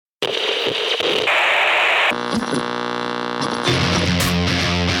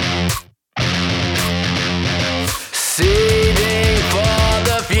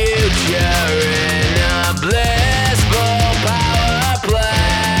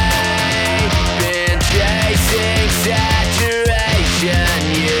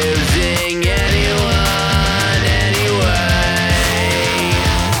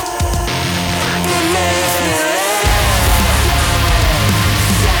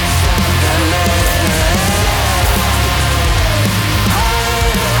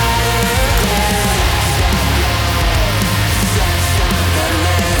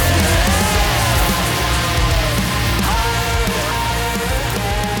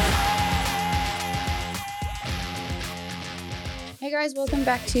guys, welcome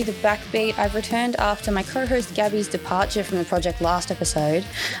back to The Backbeat. I've returned after my co-host Gabby's departure from the project last episode.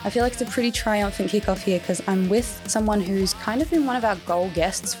 I feel like it's a pretty triumphant kickoff here because I'm with someone who's kind of been one of our goal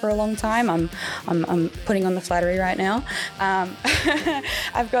guests for a long time. I'm putting on the flattery right now.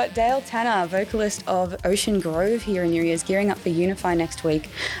 I've got Dale Tanner, vocalist of Ocean Grove here in New Year's, gearing up for Unify next week,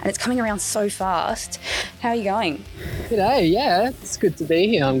 and it's coming around so fast. How are you going? G'day, yeah, it's good to be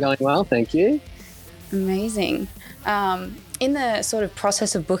here. I'm going well, thank you. Amazing. In the sort of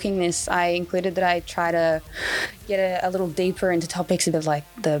process of booking this, I included that I try to get a little deeper into topics of like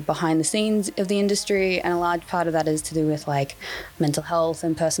the behind the scenes of the industry, and a large part of that is to do with like mental health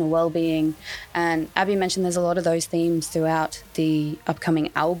and personal well-being. And Abby mentioned there's a lot of those themes throughout the upcoming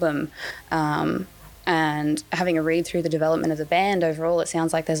album. And having a read through the development of the band overall, it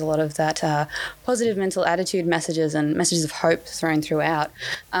sounds like there's a lot of that positive mental attitude messages and messages of hope thrown throughout.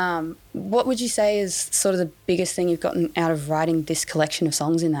 What would you say is sort of the biggest thing you've gotten out of writing this collection of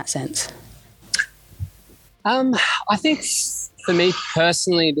songs in that sense? I think for me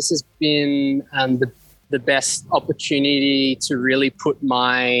personally, this has been the best opportunity to really put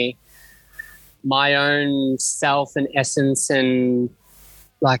my own self and essence and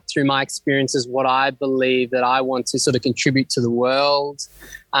like through my experiences, what I believe that I want to sort of contribute to the world,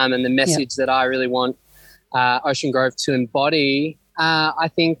 and the message that I really want Ocean Grove to embody,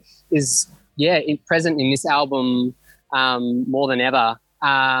 I think is, present in this album more than ever.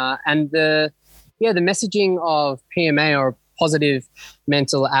 And the messaging of PMA, or positive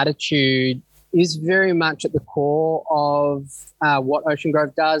mental attitude, is very much at the core of what Ocean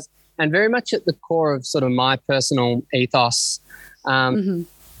Grove does, and very much at the core of sort of my personal ethos.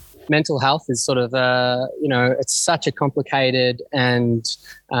 Mental health is sort of it's such a complicated and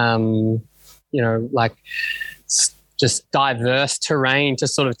just diverse terrain to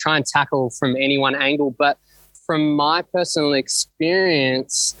sort of try and tackle from any one angle. But from my personal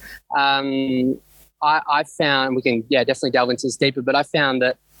experience, I found, we can definitely delve into this deeper, but I found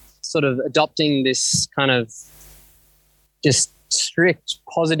that sort of adopting this kind of just strict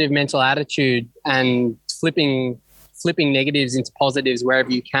positive mental attitude and flipping negatives into positives wherever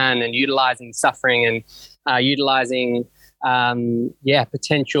you can, and utilizing suffering and utilizing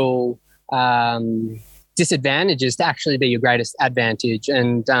potential disadvantages to actually be your greatest advantage.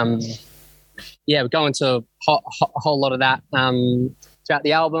 And we go into a whole lot of that throughout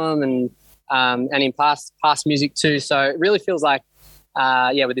the album and in past music too. So it really feels like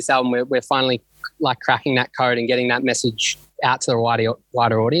with this album we're finally like cracking that code and getting that message out to the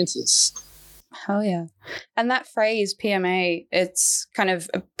wider audiences. Hell yeah. And that phrase PMA, it's kind of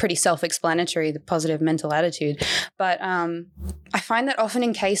pretty self-explanatory, the positive mental attitude. But I find that often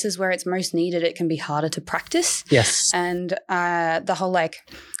in cases where it's most needed, it can be harder to practice. Yes. And the whole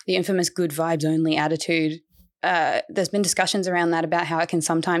the infamous good vibes only attitude, there's been discussions around that about how it can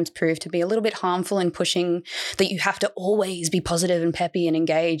sometimes prove to be a little bit harmful in pushing that you have to always be positive and peppy and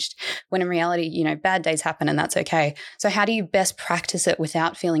engaged, when in reality, bad days happen and that's okay. So how do you best practice it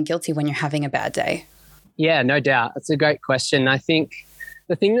without feeling guilty when you're having a bad day? Yeah, no doubt. That's a great question. I think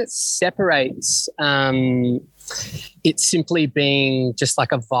the thing that separates it simply being just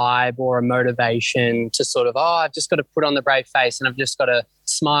like a vibe or a motivation to sort of, I've just got to put on the brave face and I've just got to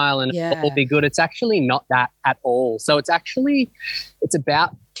smile and it'll all be good. It's actually not that at all. So it's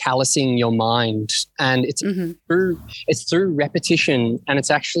about callousing your mind, and it's through repetition, and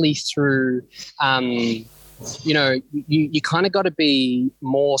it's actually through you kind of got to be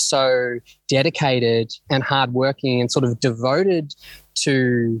more so dedicated and hardworking and sort of devoted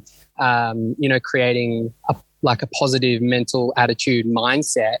to creating a positive mental attitude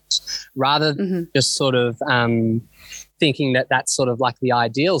mindset, rather than just sort of thinking that that's sort of like the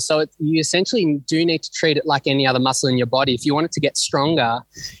ideal. So you essentially do need to treat it like any other muscle in your body. If you want it to get stronger,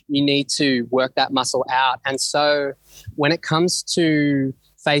 you need to work that muscle out. And so when it comes to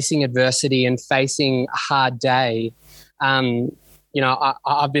facing adversity and facing a hard day,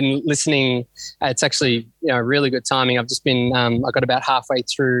 I've been listening. It's actually really good timing. I've just been I got about halfway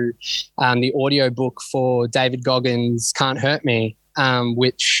through the audio book for David Goggins' "Can't Hurt Me,"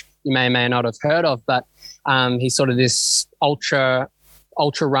 which you may or may not have heard of, but he's sort of this ultra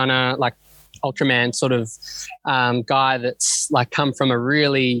runner, like Ultraman sort of guy that's like come from a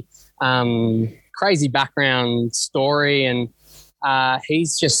really crazy background story, and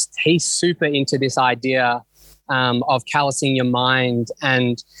he's super into this idea of callousing your mind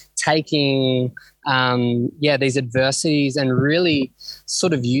and taking these adversities and really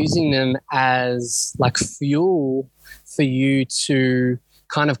sort of using them as like fuel for you to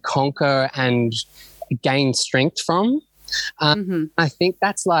kind of conquer and gain strength from. I think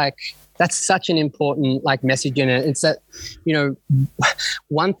that's such an important like message in it. It's that, you know,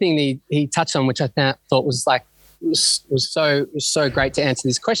 one thing he touched on, which I thought was like, was so great to answer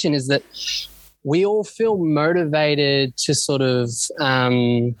this question, is that we all feel motivated to sort of,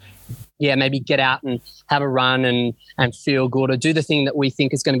 maybe get out and have a run and feel good, or do the thing that we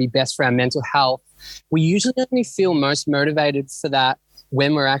think is going to be best for our mental health. We usually only feel most motivated for that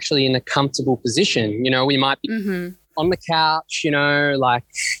when we're actually in a comfortable position. You know, we might be on the couch, you know, like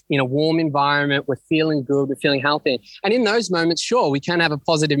in a warm environment, we're feeling good, we're feeling healthy. And in those moments, sure, we can have a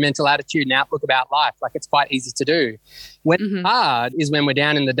positive mental attitude and outlook about life. Like, it's quite easy to do. When it's hard is when we're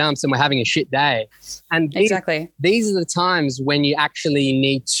down in the dumps and we're having a shit day. And these are the times when you actually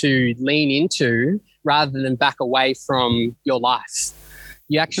need to lean into rather than back away from your life.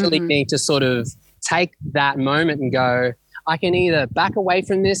 You actually need to sort of take that moment and go, I can either back away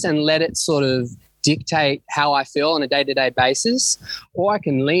from this and let it sort of dictate how I feel on a day-to-day basis, or I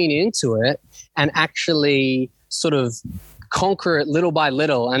can lean into it and actually sort of conquer it little by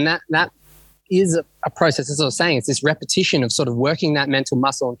little. And that is a process, as I was saying. It's this repetition of sort of working that mental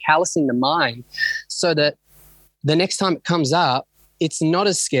muscle and callousing the mind so that the next time it comes up, it's not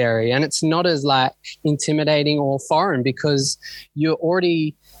as scary and it's not as like intimidating or foreign, because you're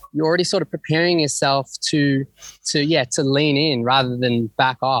already sort of preparing yourself to lean in rather than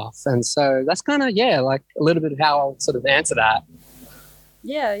back off. And so that's kind of, like a little bit of how I'll sort of answer that.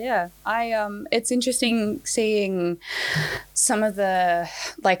 Yeah. It's interesting seeing some of the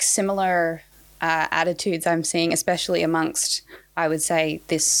like similar attitudes I'm seeing, especially amongst, I would say,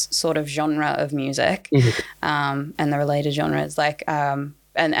 this sort of genre of music and the related genres, like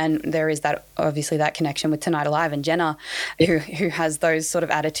and there is that, obviously, that connection with Tonight Alive and Jenna, who has those sort of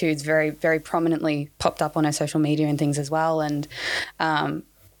attitudes very, very prominently popped up on her social media and things as well. And I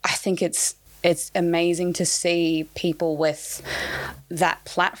think it's amazing to see people with that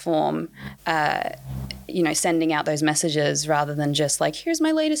platform, sending out those messages rather than just like, here's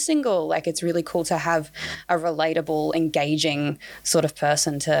my latest single. Like, it's really cool to have a relatable, engaging sort of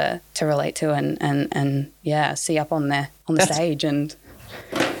person to relate to and see up on the stage. And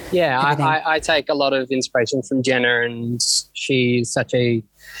I take a lot of inspiration from Jenna, and she's such a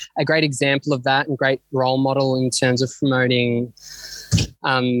great example of that and great role model in terms of promoting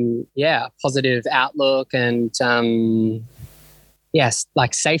positive outlook and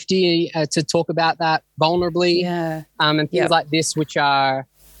like safety, to talk about that vulnerably, and things like this, which are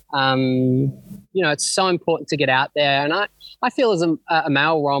it's so important to get out there. And I feel as a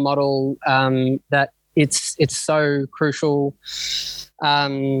male role model that it's so crucial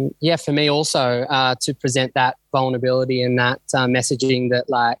for me also to present that vulnerability and that messaging that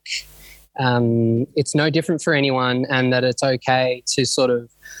like it's no different for anyone, and that it's okay to sort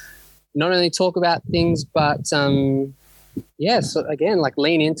of not only talk about things but so again, like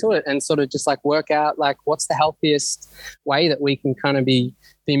lean into it and sort of just like work out like what's the healthiest way that we can kind of be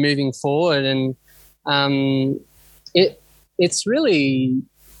moving forward. And it's really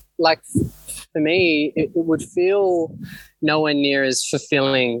like, for me, it would feel nowhere near as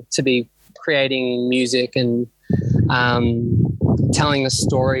fulfilling to be creating music and telling a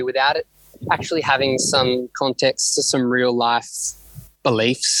story without it actually having some context to some real life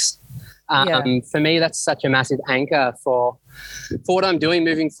beliefs. For me, that's such a massive anchor for what I'm doing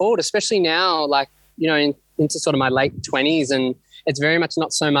moving forward, especially now, like, into sort of my late 20s. And it's very much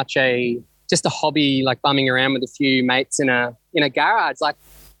not so much just a hobby, like bumming around with a few mates in a garage. Like,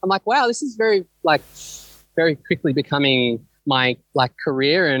 I'm like, wow, this is very quickly becoming my like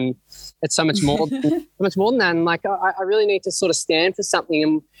career, and it's so much more than that. And like, I really need to sort of stand for something.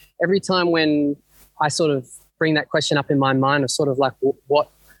 And every time when I sort of bring that question up in my mind of sort of like, what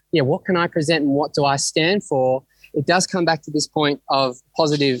can I present and what do I stand for? It does come back to this point of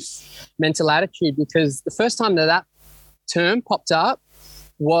positive mental attitude, because the first time that term popped up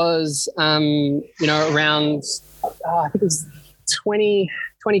was, around, I think it was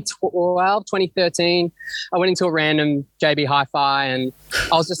 2012, 2013, I went into a random JB Hi-Fi and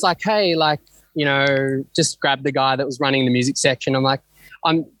I was just like, hey, like, just grabbed the guy that was running the music section. I'm like,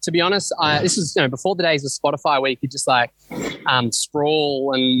 to be honest, this was before the days of Spotify where you could just like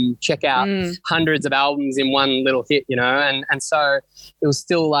scroll and check out hundreds of albums in one little hit, and so it was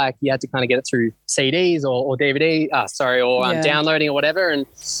still like you had to kind of get it through CDs or DVD, downloading or whatever, and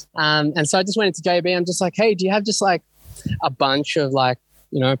so I just went into JB. I'm just like, hey, do you have just like a bunch of like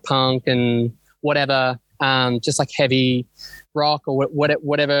punk and whatever just like heavy rock or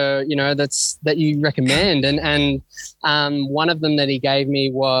whatever, you know, that you recommend. And one of them that he gave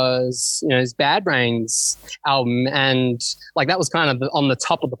me was, you know, his Bad Brains album. And like, that was kind of on the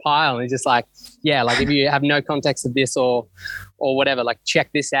top of the pile. And he's just like, yeah, like if you have no context of this or whatever, like check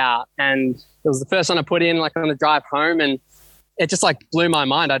this out. And it was the first one I put in like on the drive home, and it just like blew my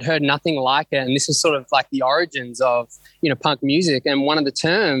mind. I'd heard nothing like it. And this was sort of like the origins of, you know, punk music. And one of the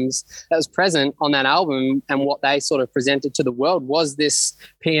terms that was present on that album and what they sort of presented to the world was this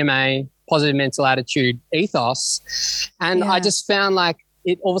PMA, positive mental attitude ethos. And I just found like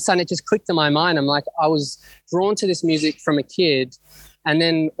it, all of a sudden it just clicked in my mind. I'm like, I was drawn to this music from a kid, and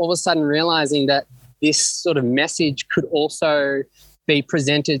then all of a sudden realizing that this sort of message could also be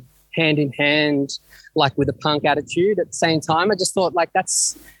presented hand in hand, like with a punk attitude at the same time. I just thought like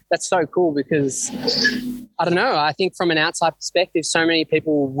that's so cool, because I don't know, I think from an outside perspective, so many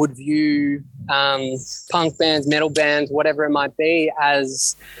people would view punk bands, metal bands, whatever it might be,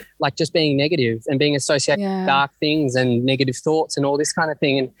 as like just being negative and being associated with dark things and negative thoughts and all this kind of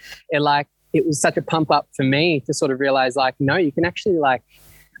thing. And it was such a pump up for me to sort of realize like, no, you can actually like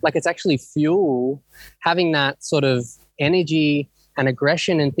it's actually fuel, having that sort of energy and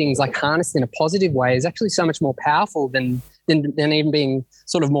aggression and things like harnessed in a positive way is actually so much more powerful than even being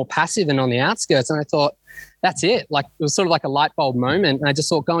sort of more passive and on the outskirts. And I thought, that's it. Like, it was sort of like a light bulb moment. And I just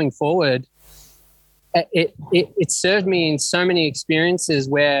thought, going forward, it served me in so many experiences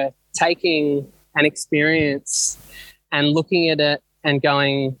where taking an experience and looking at it and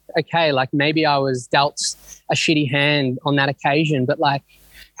going, okay, like maybe I was dealt a shitty hand on that occasion, but like,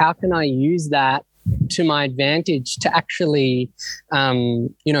 how can I use that to my advantage to actually,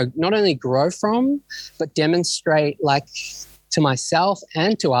 you know, not only grow from, but demonstrate like to myself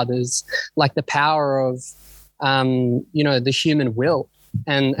and to others, like the power of, you know, the human will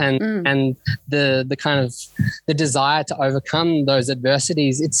and the kind of the desire to overcome those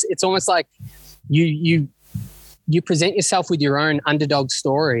adversities. It's almost like you present yourself with your own underdog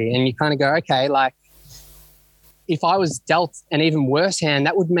story, and you kind of go, okay, like if I was dealt an even worse hand,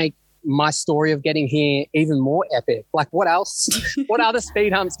 that would make my story of getting here even more epic. Like, what else? What other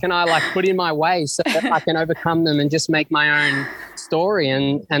speed humps can I like put in my way so that I can overcome them and just make my own story?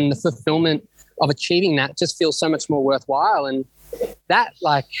 And the fulfillment of achieving that just feels so much more worthwhile. And that,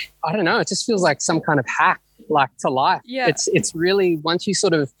 like, I don't know, it just feels like some kind of hack, like, to life. Yeah. It's really, once you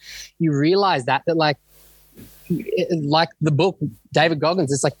sort of, you realize that like the book, David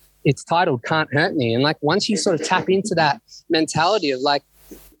Goggins, it's like, it's titled Can't Hurt Me. And like, once you sort of tap into that mentality of like,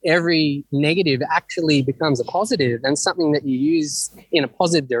 every negative actually becomes a positive and something that you use in a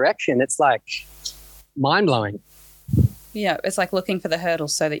positive direction, it's like mind-blowing. Yeah, it's like looking for the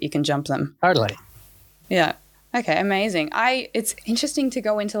hurdles so that you can jump them. Totally. Yeah. Okay, amazing. It's interesting to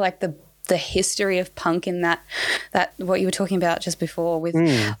go into like the history of punk in that what you were talking about just before with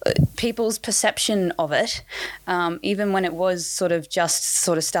people's perception of it, even when it was sort of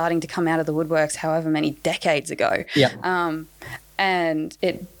starting to come out of the woodworks however many decades ago. Yeah. And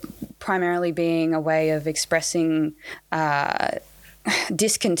it primarily being a way of expressing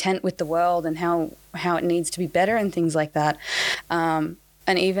discontent with the world and how it needs to be better and things like that. And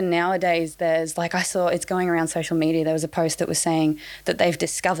even nowadays, there's like, I saw it's going around social media. There was a post that was saying that they've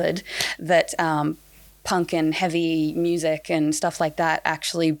discovered that punk and heavy music and stuff like that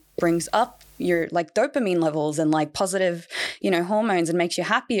actually brings up your like dopamine levels and like positive, you know, hormones and makes you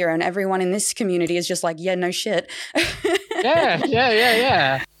happier. And everyone in this community is just like, yeah, no shit.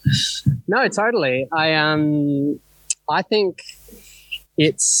 Yeah. No, totally. I think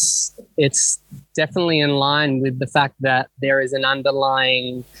it's definitely in line with the fact that there is an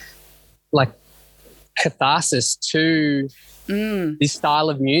underlying like catharsis to this style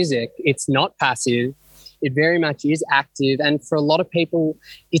of music. It's not passive. It very much is active. And for a lot of people,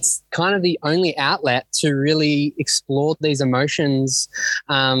 it's kind of the only outlet to really explore these emotions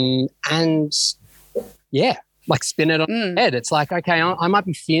and yeah, like spin it on its head. It's like, okay, I might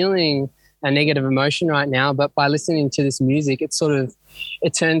be feeling a negative emotion right now, but by listening to this music, it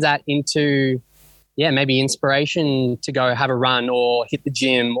turns that into, yeah, maybe inspiration to go have a run or hit the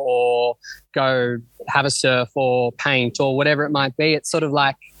gym or go have a surf or paint or whatever it might be. It's sort of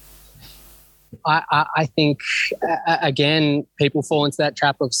like, I think, again, people fall into that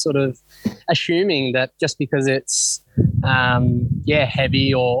trap of sort of assuming that just because it's,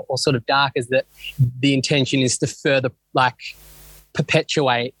 heavy or sort of dark, is that the intention is to further like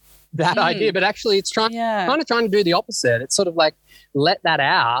perpetuate that idea. But actually it's kind of trying to do the opposite. It's sort of like let that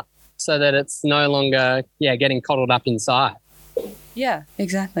out so that it's no longer, getting coddled up inside. Yeah,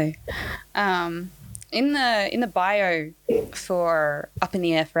 exactly. in the bio for Up in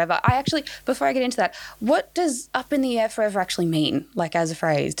the Air Forever, I actually, before I get into that, what does Up in the Air Forever actually mean? Like, as a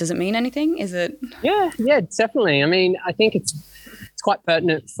phrase, does it mean anything? Is it? Yeah, definitely. I mean, I think it's quite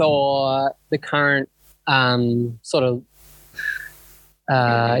pertinent for the current sort of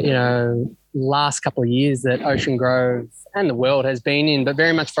last couple of years that Ocean Grove and the world has been in, but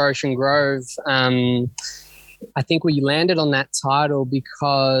very much for Ocean Grove. I think we landed on that title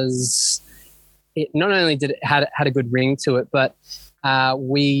because it not only did it had a good ring to it, but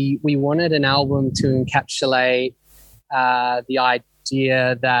we wanted an album to encapsulate the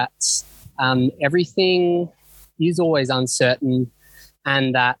idea that everything is always uncertain,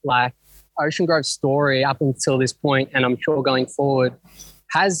 and that like Ocean Grove's story up until this point, and I'm sure going forward,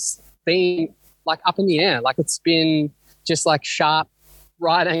 has been like up in the air. Like it's been just like sharp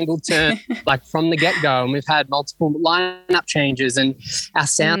right angle turn like from the get-go, and we've had multiple lineup changes and our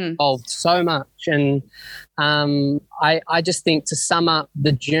sound evolved so much. And I just think, to sum up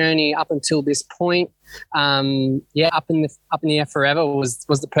the journey up until this point, up in the Air Forever was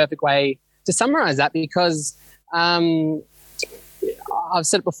the perfect way to summarize that, because I've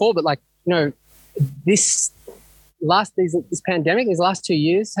said it before, but like, you know, this pandemic, these last 2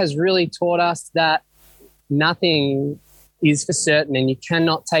 years has really taught us that nothing is for certain, and you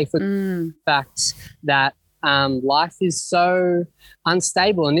cannot take for the fact that life is so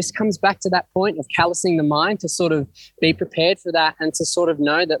unstable. And this comes back to that point of callousing the mind, to sort of be prepared for that, and to sort of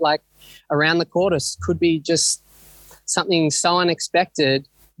know that like around the corner could be just something so unexpected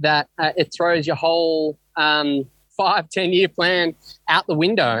that it throws your whole 5-10 year plan out the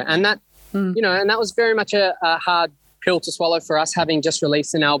window. And that, you know, and that was very much a hard pill to swallow for us, having just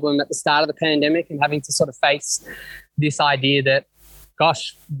released an album at the start of the pandemic and having to sort of face this idea that,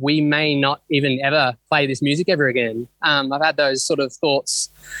 gosh, we may not even ever play this music ever again. I've had those sort of thoughts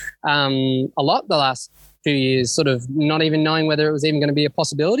a lot the last few years, sort of not even knowing whether it was even going to be a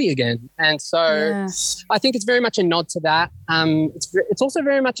possibility again. And so I think it's very much a nod to that. It's also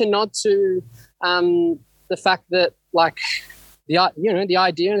very much a nod to the fact that, like, the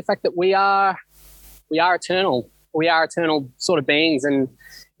idea and the fact that we are eternal. We are eternal sort of beings, and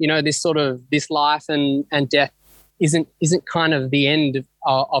you know, this life and death isn't kind of the end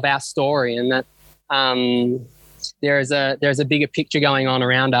of our story, and that there's a bigger picture going on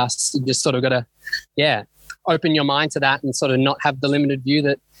around us. You just sort of got to open your mind to that, and sort of not have the limited view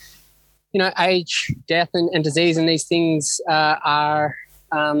that, you know, age, death, and disease and these things are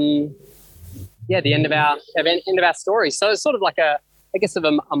the end of our story. So it's sort of like a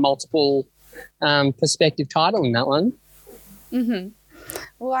multiple perspective title in that one. Mm-hmm.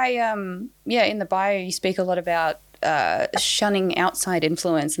 Well, in the bio you speak a lot about shunning outside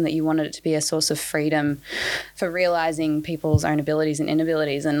influence, and that you wanted it to be a source of freedom for realizing people's own abilities and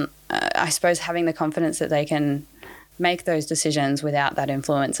inabilities, and I suppose having the confidence that they can make those decisions without that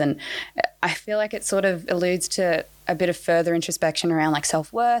influence. And I feel like it sort of alludes to a bit of further introspection around like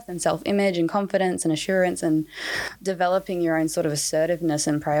self-worth and self-image and confidence and assurance, and developing your own sort of assertiveness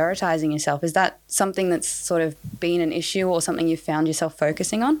and prioritizing yourself. Is that something that's sort of been an issue, or something you've found yourself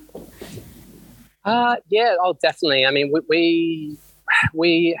focusing on? Definitely. I mean,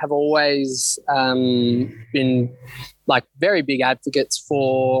 we have always been like very big advocates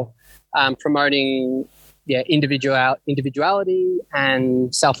for promoting individuality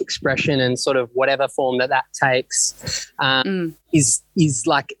and self-expression, and sort of whatever form that takes is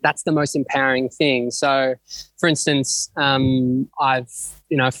like, that's the most empowering thing. So, for instance, I've,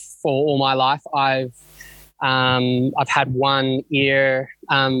 you know, for all my life, I've had one ear,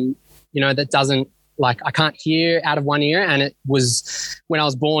 that doesn't, like, I can't hear out of one ear, and it was, when I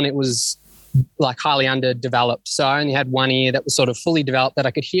was born, it was like highly underdeveloped. So I only had one ear that was sort of fully developed that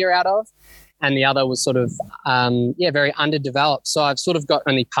I could hear out of, and the other was sort of, very underdeveloped. So I've sort of got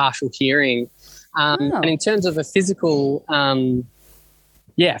only partial hearing. And in terms of a physical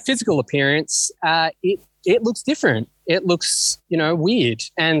appearance, it looks different. It looks, weird.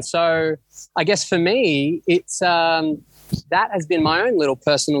 And so I guess for me, it's that has been my own little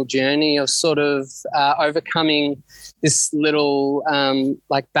personal journey of sort of overcoming this little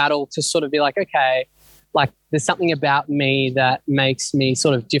battle to sort of be like, okay, like there's something about me that makes me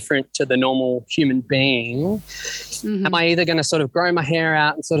sort of different to the normal human being. Mm-hmm. Am I either going to sort of grow my hair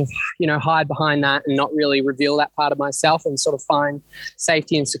out and sort of, hide behind that and not really reveal that part of myself and sort of find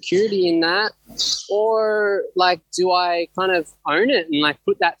safety and security in that? Or like, do I kind of own it and like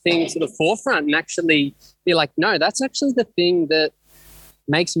put that thing to the forefront and actually be like, no, that's actually the thing that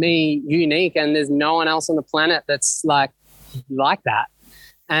makes me unique, and there's no one else on the planet that's like that.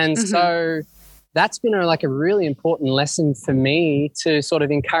 And so that's been a really important lesson for me to sort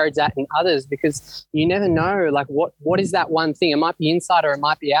of encourage that in others, because you never know, like, what is that one thing? It might be inside or it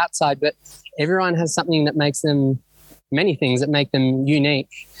might be outside, but everyone has something that makes them, many things that make them unique.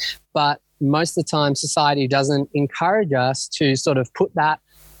 But most of the time, society doesn't encourage us to sort of put that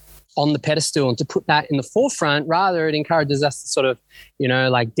on the pedestal and to put that in the forefront. Rather, it encourages us to sort of,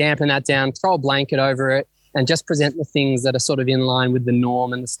 like, dampen that down, throw a blanket over it, and just present the things that are sort of in line with the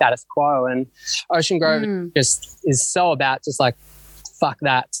norm and the status quo. And Ocean Grove just is so about just like, fuck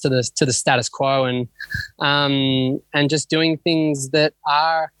that to the status quo, and just doing things that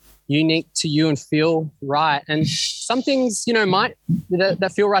are unique to you and feel right. And some things,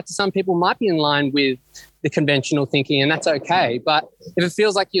 that feel right to some people might be in line with the conventional thinking, and that's okay. But if it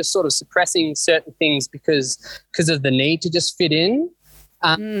feels like you're sort of suppressing certain things because of the need to just fit in,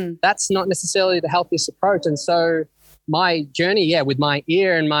 that's not necessarily the healthiest approach. And so my journey, with my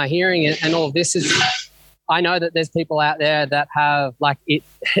ear and my hearing and all of this is, I know that there's people out there that have like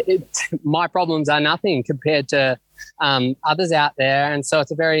my problems are nothing compared to others out there. And so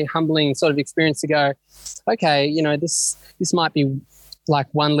it's a very humbling sort of experience to go, okay, this might be like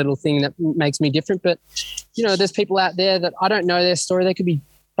one little thing that makes me different, but there's people out there that I don't know their story. They could be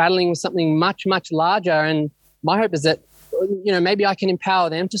battling with something much, much larger. And my hope is that, maybe I can empower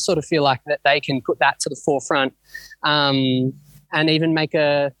them to sort of feel like that they can put that to the forefront, and even make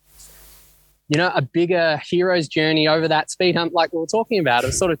a bigger hero's journey over that speed hump like we were talking about,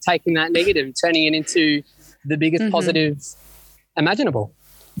 of sort of taking that negative and turning it into the biggest positive imaginable.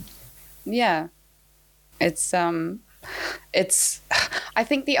 Yeah. It's I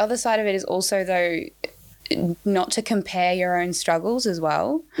think the other side of it is also, though, not to compare your own struggles as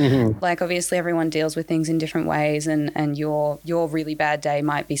well. Like, obviously everyone deals with things in different ways, and your really bad day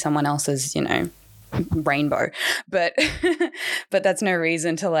might be someone else's, rainbow. But but that's no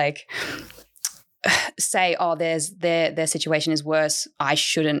reason to like say, oh, their situation is worse. I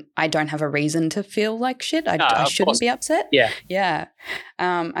don't have a reason to feel like shit. I shouldn't be upset. Yeah.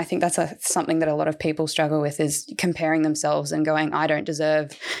 I think that's something that a lot of people struggle with, is comparing themselves and going, I don't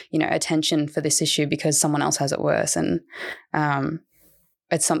deserve, attention for this issue because someone else has it worse. And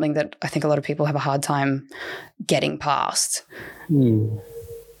it's something that I think a lot of people have a hard time getting past.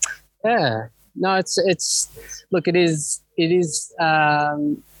 Yeah. No, it's look, it is it's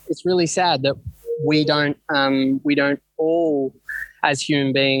really sad that we don't all as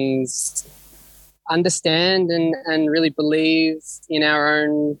human beings understand and really believe in our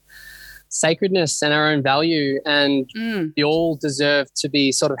own sacredness and our own value, and we all deserve to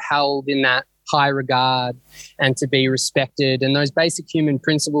be sort of held in that high regard and to be respected, and those basic human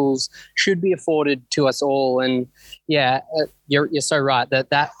principles should be afforded to us all. And you're so right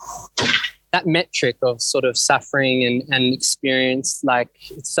that metric of sort of suffering and experience, like,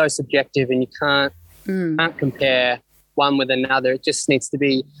 it's so subjective, and you can't compare one with another. It just needs to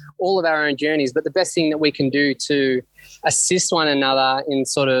be all of our own journeys. But the best thing that we can do to assist one another in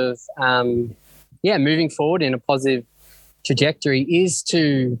sort of, moving forward in a positive trajectory is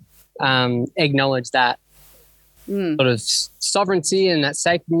to acknowledge that sort of sovereignty and that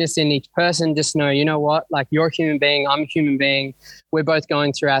sacredness in each person. Just know, you know what, like, you're a human being, I'm a human being. We're both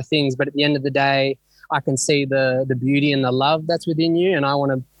going through our things, but at the end of the day, I can see the beauty and the love that's within you, and I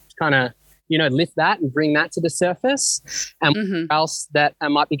want to kind of, lift that and bring that to the surface. And what else that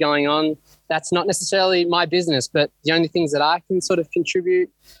might be going on, that's not necessarily my business, but the only things that I can sort of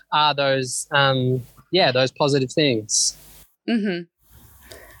contribute are those positive things.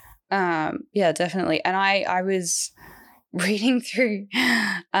 Yeah, definitely. And I was reading through,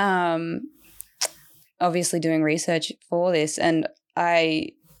 obviously doing research for this, and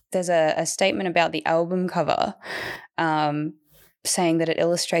there's a statement about the album cover, saying that it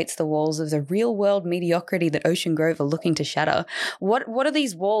illustrates the walls of the real world mediocrity that Ocean Grove are looking to shatter. What are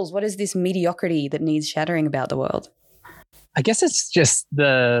these walls? What is this mediocrity that needs shattering about the world? I guess it's just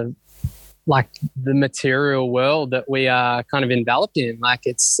the material world that we are kind of enveloped in. Like,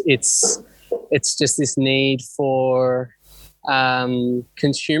 it's just this need for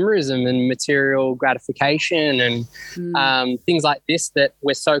consumerism and material gratification and things like this that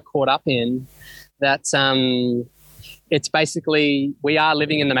we're so caught up in that it's basically, we are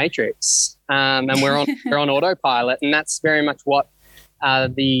living in the Matrix, and we're on autopilot, and that's very much what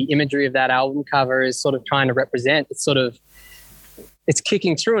the imagery of that album cover is sort of trying to represent. It's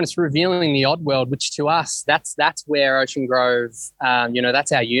kicking through, and it's revealing the odd world, which to us, that's where Ocean Grove,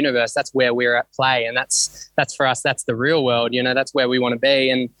 that's our universe. That's where we're at play, and that's for us. That's the real world. That's where we want to be,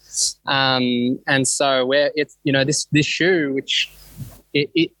 and so this shoe, which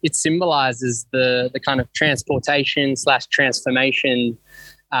it symbolizes the kind of transportation / transformation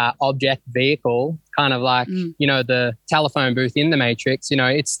object vehicle, kind of like, the telephone booth in the Matrix.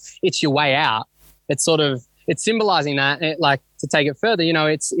 It's your way out. It's sort of, it's symbolizing that, like, to take it further,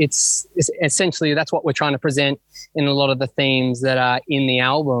 it's essentially, that's what we're trying to present in a lot of the themes that are in the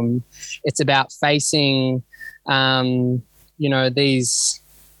album. It's about facing, these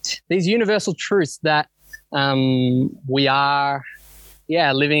universal truths that we are,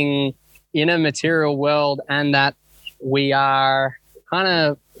 living in a material world, and that we're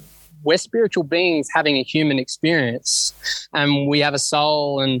spiritual beings having a human experience, and we have a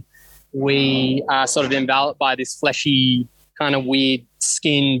soul, and we are sort of enveloped by this fleshy kind of weird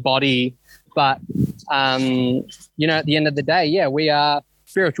skin body. But, at the end of the day, we are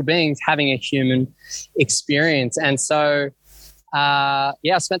spiritual beings having a human experience. And so, I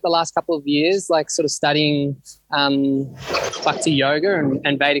spent the last couple of years like sort of studying bhakti yoga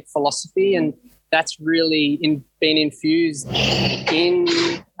and Vedic philosophy, and that's really been infused in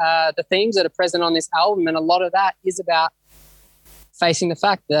the themes that are present on this album. And a lot of that is about facing the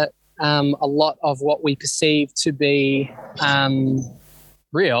fact that a lot of what we perceive to be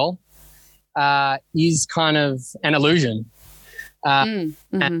real is kind of an illusion. And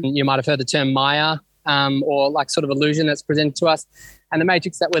you might have heard the term Maya, or like sort of illusion that's presented to us. And the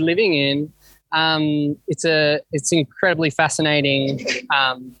matrix that we're living in, it's an incredibly fascinating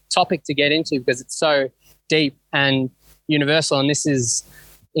topic to get into, because it's so deep and universal. And this is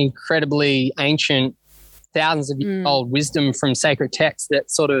incredibly ancient, thousands of years old wisdom from sacred texts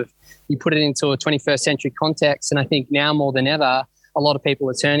that sort of, you put it into a 21st century context. And I think now more than ever, a lot of people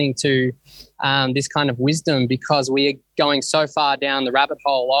are turning to this kind of wisdom, because we are going so far down the rabbit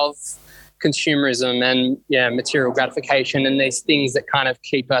hole of consumerism and material gratification, and these things that kind of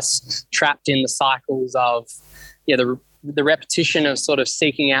keep us trapped in the cycles of the repetition of sort of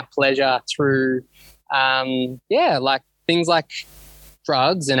seeking out pleasure through like things like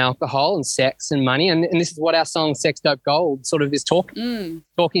drugs and alcohol and sex and money. And this is what our song Sex Dope Gold sort of is talking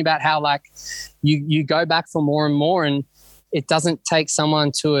about, how like you go back for more and more, and it doesn't take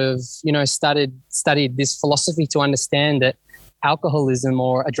someone to have studied this philosophy to understand that alcoholism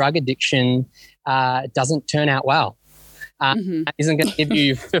or a drug addiction doesn't turn out well. Isn't going to give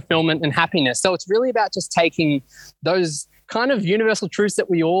you fulfillment and happiness. So it's really about just taking those kind of universal truths that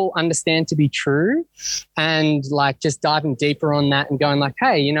we all understand to be true, and like just diving deeper on that and going like,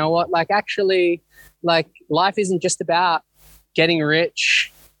 hey, you know what? Like actually, like life isn't just about getting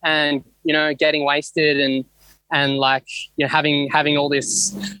rich and, getting wasted and like, having all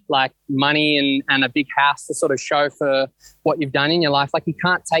this like money and a big house to sort of show for what you've done in your life. Like you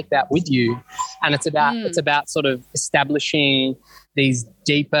can't take that with you. And it's about sort of establishing these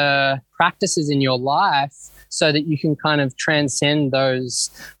deeper practices in your life so that you can kind of transcend those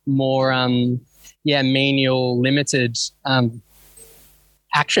more, menial, limited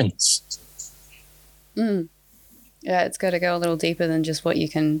actions. Yeah, it's got to go a little deeper than just what you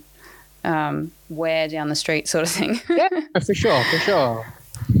can wear down the street sort of thing. Yeah, for sure.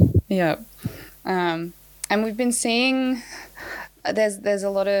 Yeah. And we've been seeing there's a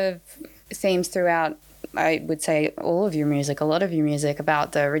lot of themes throughout, I would say, a lot of your music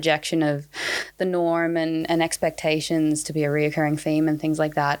about the rejection of the norm and expectations to be a reoccurring theme and things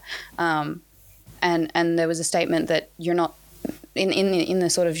like that. And there was a statement that you're not, in the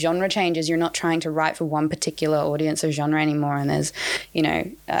sort of genre changes, you're not trying to write for one particular audience or genre anymore, and there's,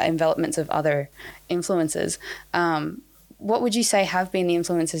 envelopments of other influences. What would you say have been the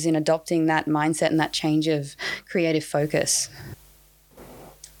influences in adopting that mindset and that change of creative focus?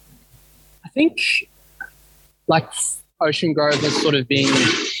 I think like Ocean Grove has sort of been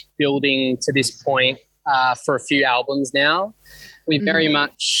building to this point for a few albums now. We very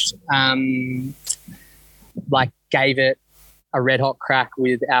much gave it a red hot crack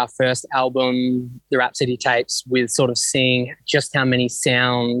with our first album, The Rhapsody Tapes, with sort of seeing just how many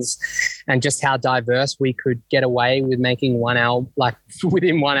sounds and just how diverse we could get away with making one album, like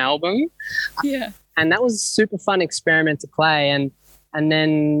within one album. Yeah. And that was a super fun experiment to play. And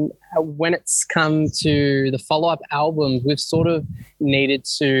then when it's come to the follow-up albums, we've sort of needed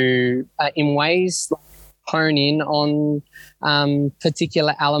to, in ways, hone in on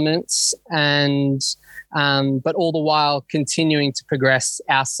particular elements and but all the while continuing to progress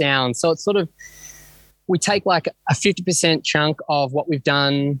our sound. So it's sort of, we take like a 50% chunk of what we've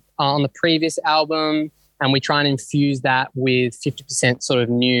done on the previous album, and we try and infuse that with 50% sort of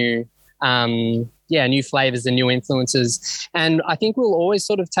new flavors and new influences. And I think we'll always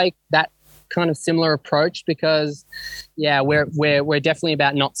sort of take that kind of similar approach because, we're definitely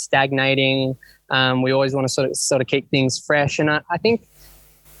about not stagnating. We always want to sort of keep things fresh. And I think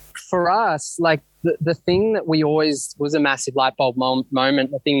for us, like the thing that we always was a massive light bulb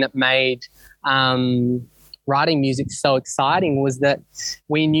moment, the thing that made writing music so exciting was that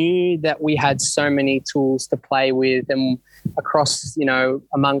we knew that we had so many tools to play with, and across, you know,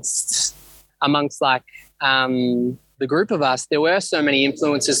 amongst like the group of us, there were so many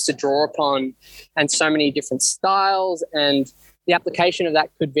influences to draw upon and so many different styles, and the application of that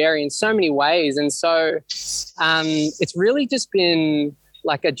could vary in so many ways. And so it's really just been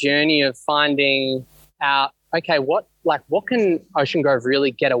like a journey of finding out, okay, what can Ocean Grove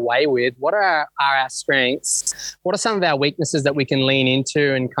really get away with? What are our strengths? What are some of our weaknesses that we can lean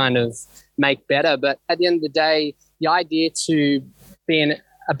into and kind of make better? But at the end of the day, the idea to be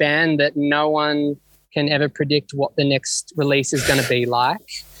a band that no one can ever predict what the next release is going to be like,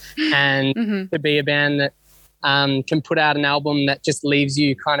 and to be a band that can put out an album that just leaves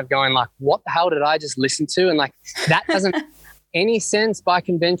you kind of going like, what the hell did I just listen to? And like, that doesn't make any sense by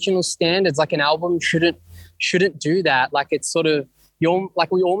conventional standards. Like, an album shouldn't do that. Like, it's sort of, we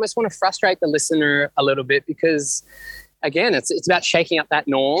almost want to frustrate the listener a little bit, because again, it's about shaking up that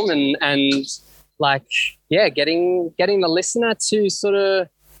norm and like, yeah, getting the listener to sort of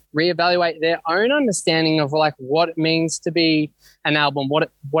reevaluate their own understanding of like what it means to be an album, what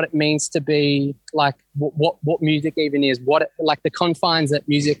it means to be like what music even is, like the confines that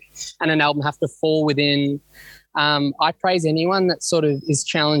music and an album have to fall within. I praise anyone that sort of is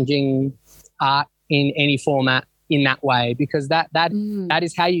challenging art in any format in that way, because that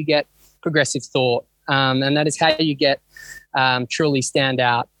is how you get progressive thought, and that is how you get truly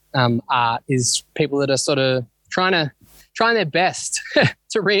standout art, is people that are sort of trying their best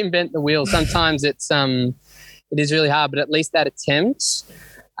to reinvent the wheel. Sometimes it is really hard, but at least that attempt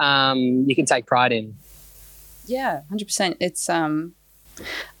you can take pride in. Yeah, 100%. It's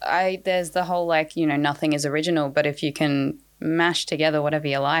there's the whole like, you know, nothing is original, but if you can mash together whatever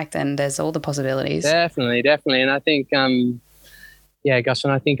you like, then there's all the possibilities. Definitely. And I think when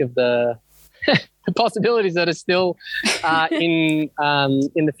I think of the the possibilities that are still in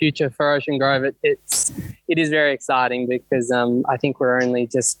the future for Ocean Grove, it is very exciting, because I think we're only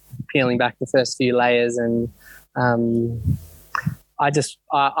just peeling back the first few layers, and I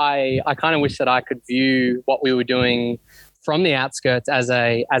kind of wish that I could view what we were doing from the outskirts as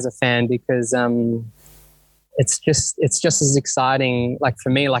a fan, because it's just as exciting. Like, for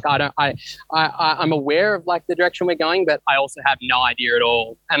me, like I'm aware of like the direction we're going, but I also have no idea at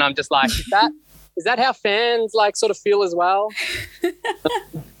all, and I'm just like, is that how fans like sort of feel as well?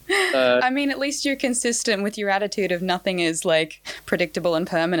 I mean, at least you're consistent with your attitude of nothing is like predictable and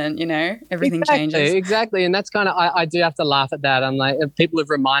permanent, you know, everything changes. Exactly. And that's kind of, I do have to laugh at that. I'm like, people have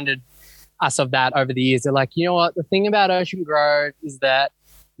reminded us of that over the years. They're like, you know what, the thing about Ocean Grove is that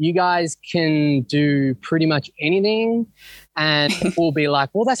you guys can do pretty much anything, and we'll be like,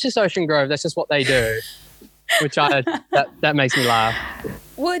 well, that's just Ocean Grove. That's just what they do. Which that makes me laugh.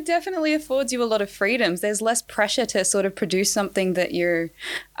 Well, it definitely affords you a lot of freedoms. There's less pressure to sort of produce something that you're,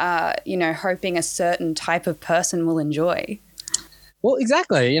 hoping a certain type of person will enjoy. Well,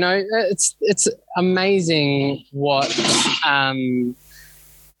 exactly. You know, it's amazing what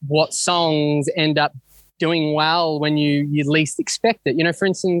songs end up doing well when you least expect it. You know, for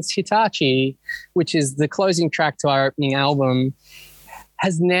instance, Hitachi, which is the closing track to our opening album,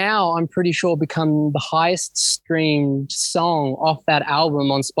 has now, I'm pretty sure, become the highest streamed song off that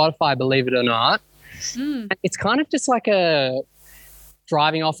album on Spotify, believe it or not. It's kind of just like a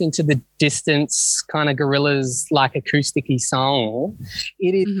driving off into the distance kind of Gorillaz like acoustic-y song.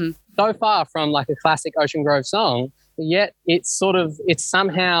 It is so far from like a classic Ocean Grove song, but yet it's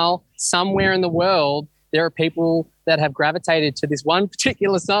somehow, somewhere in the world, there are people that have gravitated to this one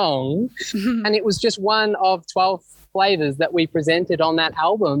particular song, and it was just one of 12 flavors that we presented on that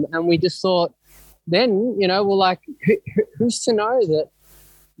album. And we just thought then, you know, we're like, who's to know that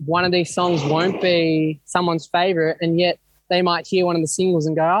one of these songs won't be someone's favorite, and yet they might hear one of the singles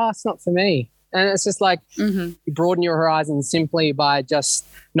and go, oh, it's not for me. And it's just like, you broaden your horizons simply by just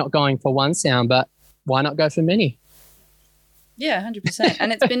not going for one sound, but why not go for many? Yeah, 100%.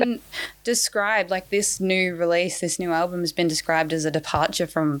 And it's been described, like this new release, this new album has been described as a departure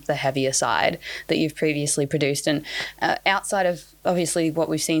from the heavier side that you've previously produced. And outside of obviously what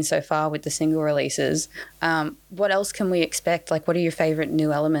we've seen so far with the single releases, what else can we expect? Like, what are your favorite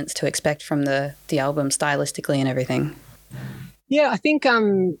new elements to expect from the album stylistically and everything? Yeah, I think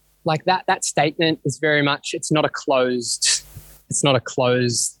like that statement is very much, it's not a closed it's not a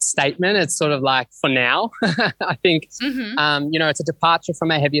closed statement. It's sort of like for now. I think, it's a departure from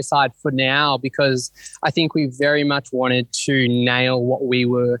our heavier side for now, because I think we very much wanted to nail what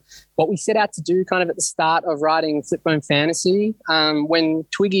we set out to do kind of at the start of writing Flipbone Fantasy. When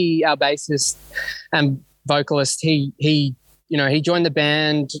Twiggy, our bassist and vocalist, he joined the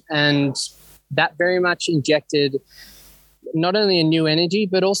band, and that very much injected not only a new energy,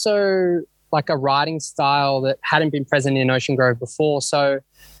 but also like a writing style that hadn't been present in Ocean Grove before. So,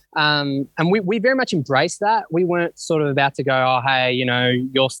 and we very much embraced that. We weren't sort of about to go, oh, hey,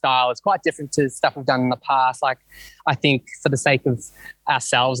 your style is quite different to stuff we've done in the past. Like, I think for the sake of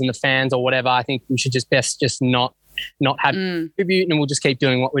ourselves and the fans or whatever, I think we should just not have tribute, and we'll just keep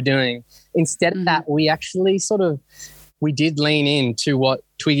doing what we're doing. Instead of that, we actually we did lean into what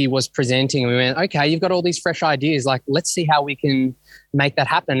Twiggy was presenting. We went, okay, you've got all these fresh ideas. Like, let's see how we can make that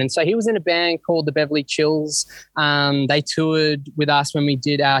happen. And so he was in a band called the Beverly Chills. They toured with us when we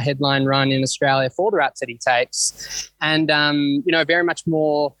did our headline run in Australia for the Rhapsody tapes. And, very much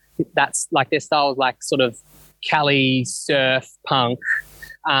more, that's like their style was like sort of Cali surf punk,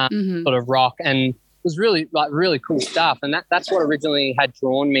 sort of rock. And it was really cool stuff. And that's what originally had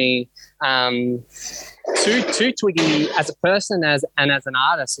drawn me to Twiggy as a person and as an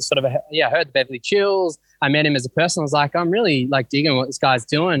artist. So sort of, I heard the Beverly Chills. I met him as a person. I was like, I'm really like digging what this guy's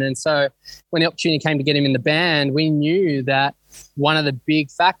doing. And so when the opportunity came to get him in the band, we knew that one of the big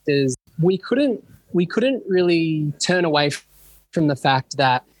factors, we couldn't really turn away from the fact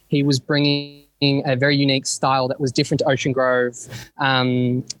that he was bringing a very unique style that was different to Ocean Grove,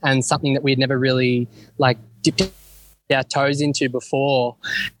 and something that we had never really like dipped our toes into before.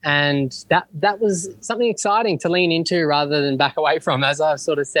 And that was something exciting to lean into rather than back away from. As I've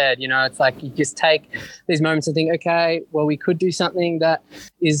sort of said, it's like you just take these moments and think, okay, well, we could do something that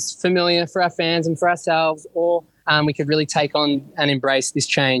is familiar for our fans and for ourselves, or we could really take on and embrace this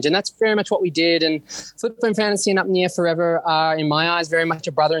change. And that's very much what we did. And Flipbone Fantasy and Up in the Air Forever are, in my eyes, very much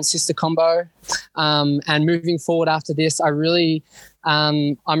a brother and sister combo. And moving forward after this, I'm really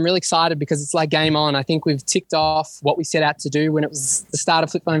excited because it's like game on. I think we've ticked off what we set out to do when it was the start of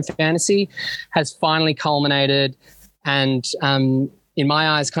Flipbone Fantasy, has finally culminated and, in my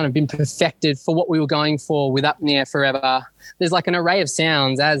eyes, kind of been perfected for what we were going for with Up in the Air Forever. There's like an array of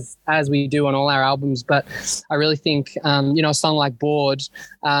sounds as we do on all our albums, but I really think, a song like Bored,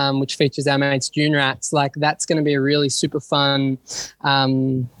 which features our mates June Rats, like that's going to be a really super fun,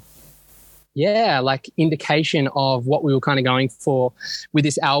 indication of what we were kind of going for with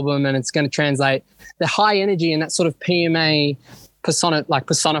this album. And it's going to translate the high energy and that sort of PMA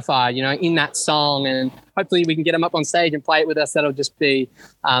personified, in that song. And hopefully we can get them up on stage and play it with us. That'll just be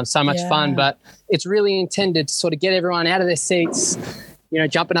so much fun. But it's really intended to sort of get everyone out of their seats,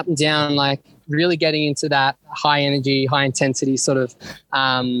 jumping up and down, like really getting into that high energy, high intensity sort of,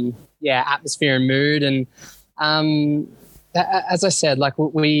 atmosphere and mood. And as I said, like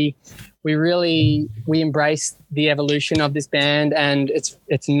we embrace the evolution of this band, and it's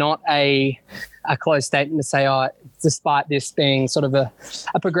not a closed statement to say, despite this being sort of a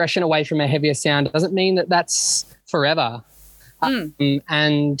progression away from a heavier sound, it doesn't mean that that's forever.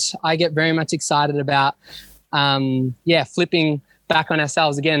 And I get very much excited about, flipping back on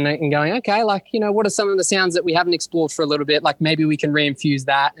ourselves again and going, okay, like, what are some of the sounds that we haven't explored for a little bit? Like maybe we can reinfuse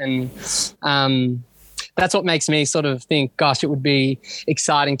that. And that's what makes me sort of think, gosh, it would be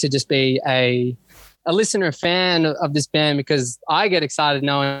exciting to just be a listener, a fan of this band, because I get excited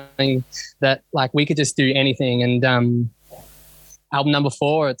knowing that like we could just do anything. And album number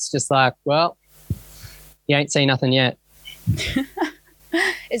 4, it's just like, well, you ain't seen nothing yet.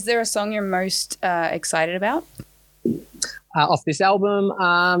 Is there a song you're most excited about? Off this album?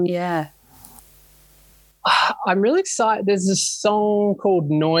 I'm really excited. There's a song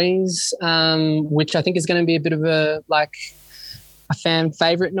called Noise, which I think is going to be a bit of a fan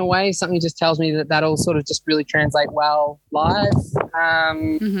favorite in a way. Something just tells me that that'll sort of just really translate well live.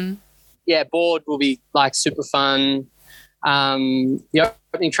 Bored will be like super fun. The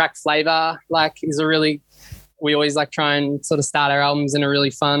opening track Flavor is we always like try and sort of start our albums in a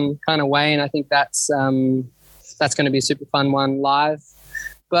really fun kind of way, and I think that's going to be a super fun one live.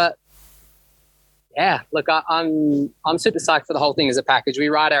 But yeah, look, I'm super psyched for the whole thing as a package. We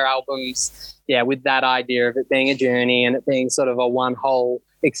write our albums, with that idea of it being a journey and it being sort of a one whole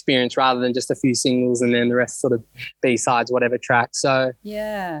experience rather than just a few singles and then the rest sort of B-sides, whatever track. So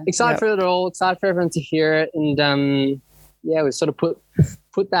excited for it all, excited for everyone to hear it. And we've sort of put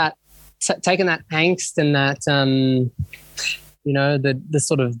that, taken that angst and that, the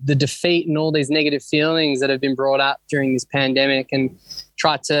sort of the defeat and all these negative feelings that have been brought up during this pandemic and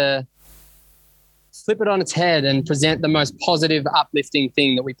tried to flip it on its head and present the most positive, uplifting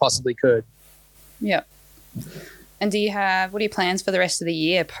thing that we possibly could. Yeah. And what are your plans for the rest of the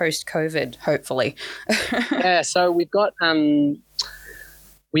year post-COVID, hopefully? Yeah, so we've got,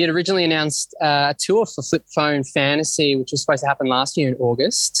 we had originally announced a tour for Flip Phone Fantasy, which was supposed to happen last year in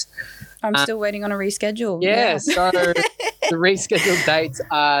August. I'm still waiting on a reschedule. Yeah, so the rescheduled dates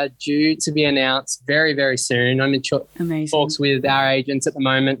are due to be announced very, very soon. I'm in talks with our agents at the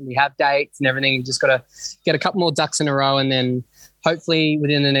moment. We have dates and everything. We've just got to get a couple more ducks in a row, and then hopefully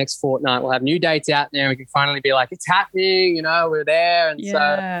within the next fortnight we'll have new dates out there and we can finally be like, it's happening, we're there. And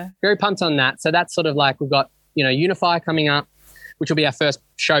so very pumped on that. So that's sort of like we've got, Unify coming up, which will be our first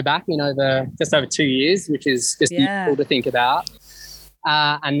show back, just over 2 years, which is just cool to think about.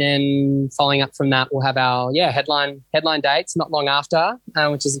 And then following up from that, we'll have our headline dates not long after,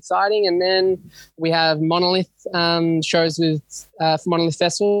 which is exciting. And then we have Monolith shows with for Monolith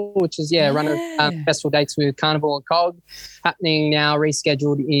Festival, which is run of festival dates with Carnival and Cog, happening now,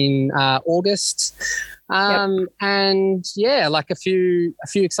 rescheduled in August. And like a few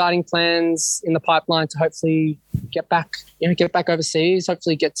exciting plans in the pipeline to hopefully get back overseas,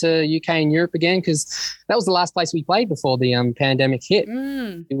 hopefully get to UK and Europe again, because that was the last place we played before the pandemic hit.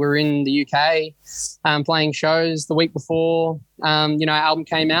 We were in the UK playing shows the week before. Our album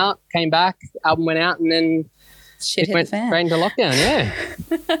came back, album went out, and then shit hit the fan. Straight into lockdown.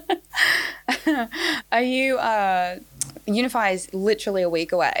 Yeah. Are you? Unify is literally a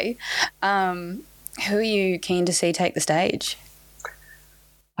week away. Who are you keen to see take the stage?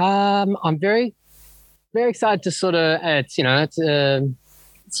 I'm very, very excited to sort of, it's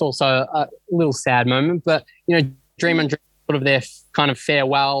also a little sad moment, but, Dream on Dream, sort of their kind of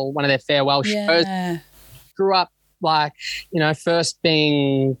farewell, one of their farewell shows. Grew up like, first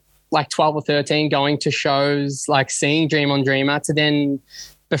being like 12 or 13, going to shows, like seeing Dream on Dreamer, to then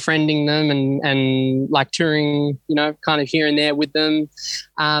befriending them and like touring, kind of here and there with them.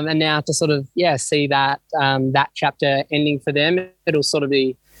 And now to sort of, see that chapter ending for them, it'll sort of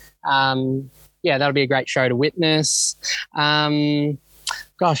be, that'll be a great show to witness.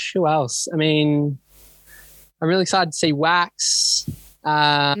 Gosh, who else? I mean, I'm really excited to see Wax.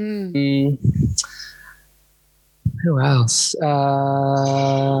 Who else?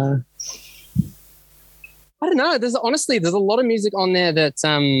 I don't know. There's a lot of music on there that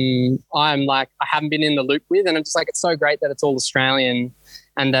I'm like, I haven't been in the loop with, and I'm just like, it's so great that it's all Australian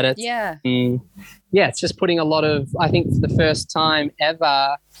and that it's it's just putting a lot of, I think for the first time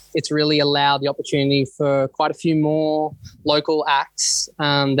ever, it's really allowed the opportunity for quite a few more local acts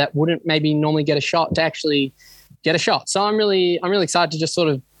that wouldn't maybe normally get a shot to actually get a shot. So I'm really excited to just sort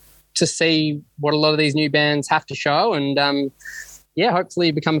of to see what a lot of these new bands have to show, and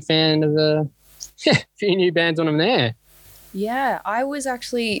hopefully become a fan of a few new bands when I'm there. Yeah, I was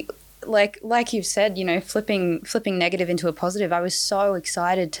actually like you've said, flipping negative into a positive. I was so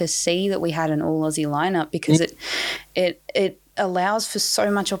excited to see that we had an all Aussie lineup, because it allows for so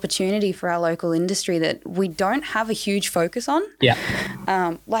much opportunity for our local industry that we don't have a huge focus on. Yeah.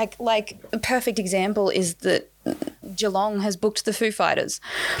 Like a perfect example is that Geelong has booked the Foo Fighters.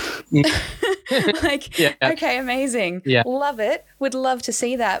 Okay, amazing. Yeah. Love it. Would love to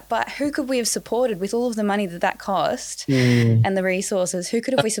see that. But who could we have supported with all of the money that cost and the resources? Who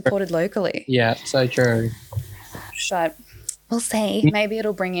could have we supported locally? Yeah, so true. But we'll see. Maybe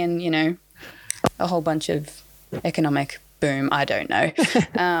it'll bring in, a whole bunch of economic boom. I don't know.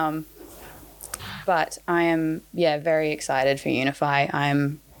 But I am, very excited for Unify.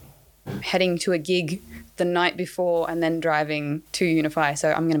 I'm heading to a gig the night before and then driving to Unify,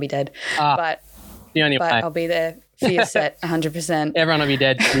 so I'm going to be dead. But I'll be there for your set 100%. Everyone will be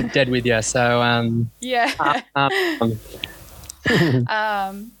dead with you. So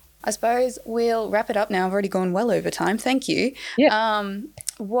I suppose we'll wrap it up now. I've already gone well over time. Thank you. Yeah.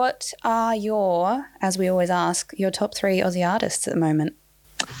 What are your, as we always ask, your top 3 Aussie artists at the moment?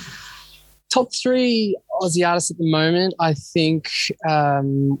 Top 3 Aussie artists at the moment, I think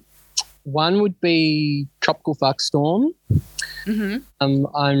one would be Tropical Fuck Storm. Mm-hmm.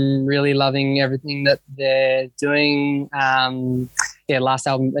 I'm really loving everything that they're doing. Last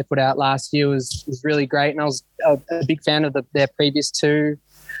album they put out last year was really great, and I was a big fan of their previous 2.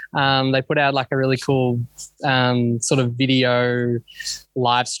 They put out like a really cool sort of video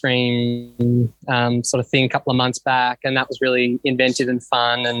live stream sort of thing a couple of months back, and that was really inventive and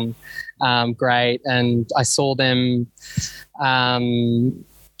fun and great. And I saw them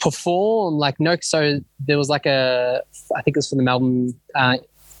perform so there was like I think it was for the Melbourne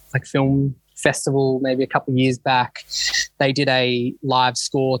film festival maybe a couple of years back. They did a live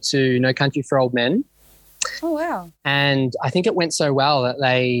score to No Country for Old Men. Oh, wow. And I think it went so well that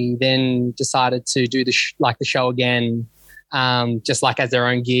they then decided to do the show again, just like as their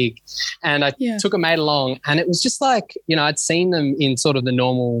own gig. And I took a mate along, and it was just like, you know, I'd seen them in sort of the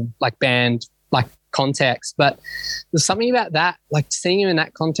normal like band like context, but there's something about that, like seeing him in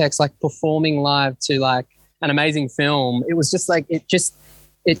that context, like performing live to like an amazing film. It was just like, it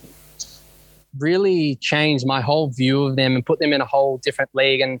really changed my whole view of them and put them in a whole different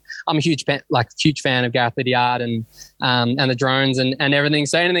league. And I'm a huge fan of Gareth Lydiard and the drones and everything.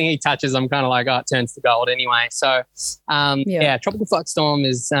 So anything he touches, I'm kind of like, oh, it turns to gold anyway. So Tropical Flux Storm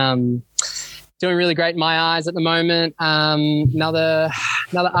is doing really great in my eyes at the moment. Another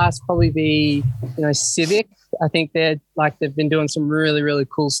artist probably be, you know, Civic. I think they've been doing some really, really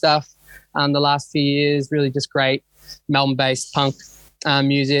cool stuff the last few years. Really just great Melbourne-based punk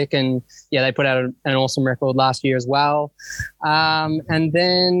music, and they put out an awesome record last year as well. And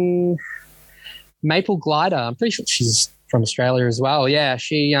then Maple Glider, I'm pretty sure she's from Australia as well. Yeah,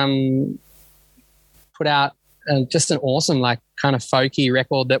 she put out just an awesome like kind of folky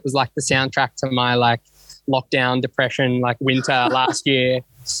record that was like the soundtrack to my like lockdown depression like winter last year.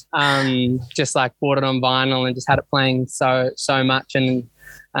 Just like bought it on vinyl and just had it playing so much, and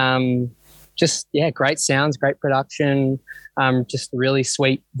great sounds, great production, just really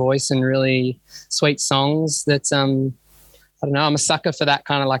sweet voice and really sweet songs. That's I don't know, I'm a sucker for that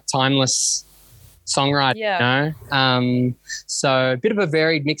kind of like timeless songwriting. You know? So a bit of a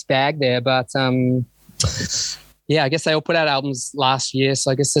varied mixed bag there, but I guess they all put out albums last year, so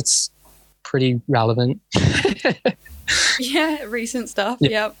I guess it's pretty relevant. Yeah, recent stuff.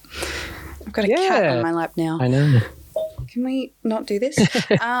 Yep. I've got a cat on my lap now. I know. Can we not do this?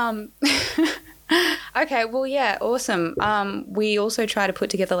 Okay, well, yeah, awesome. We also try to put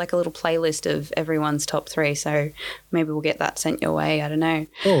together like a little playlist of everyone's top 3, so maybe we'll get that sent your way. I don't know.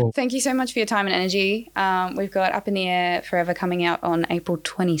 Cool. Thank you so much for your time and energy. We've got Up in the Air Forever coming out on April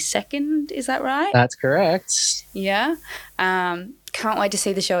 22nd. Is that right? That's correct. Yeah. Can't wait to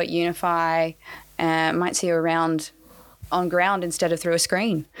see the show at Unify. Might see you around on ground instead of through a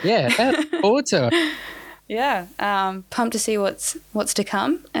screen. Yeah, forward to it. Yeah, pumped to see what's to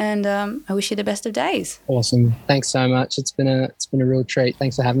come, and I wish you the best of days. Awesome. Thanks so much. It's been a real treat.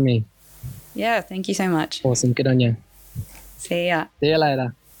 Thanks for having me. Yeah, thank you so much. Awesome. Good on you. See ya. See you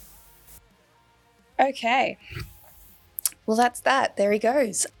later. Okay. Well, that's that. There he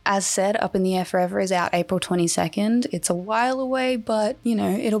goes. As said, Up in the Air Forever is out April 22nd. It's a while away, but, you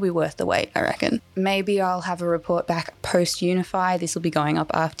know, it'll be worth the wait, I reckon. Maybe I'll have a report back post-Unify. This will be going up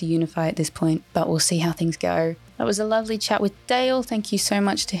after Unify at this point, but we'll see how things go. That was a lovely chat with Dale. Thank you so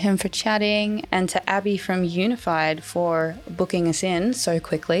much to him for chatting, and to Abby from Unified for booking us in so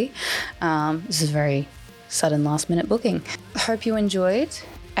quickly. This is very sudden last-minute booking. Hope you enjoyed,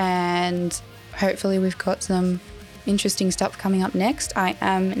 and hopefully we've got some interesting stuff coming up next. I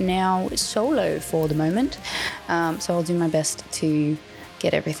am now solo for the moment, so I'll do my best to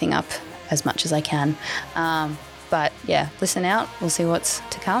get everything up as much as I can. But yeah, listen out. We'll see what's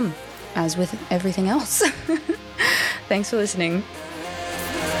to come, as with everything else. Thanks for listening.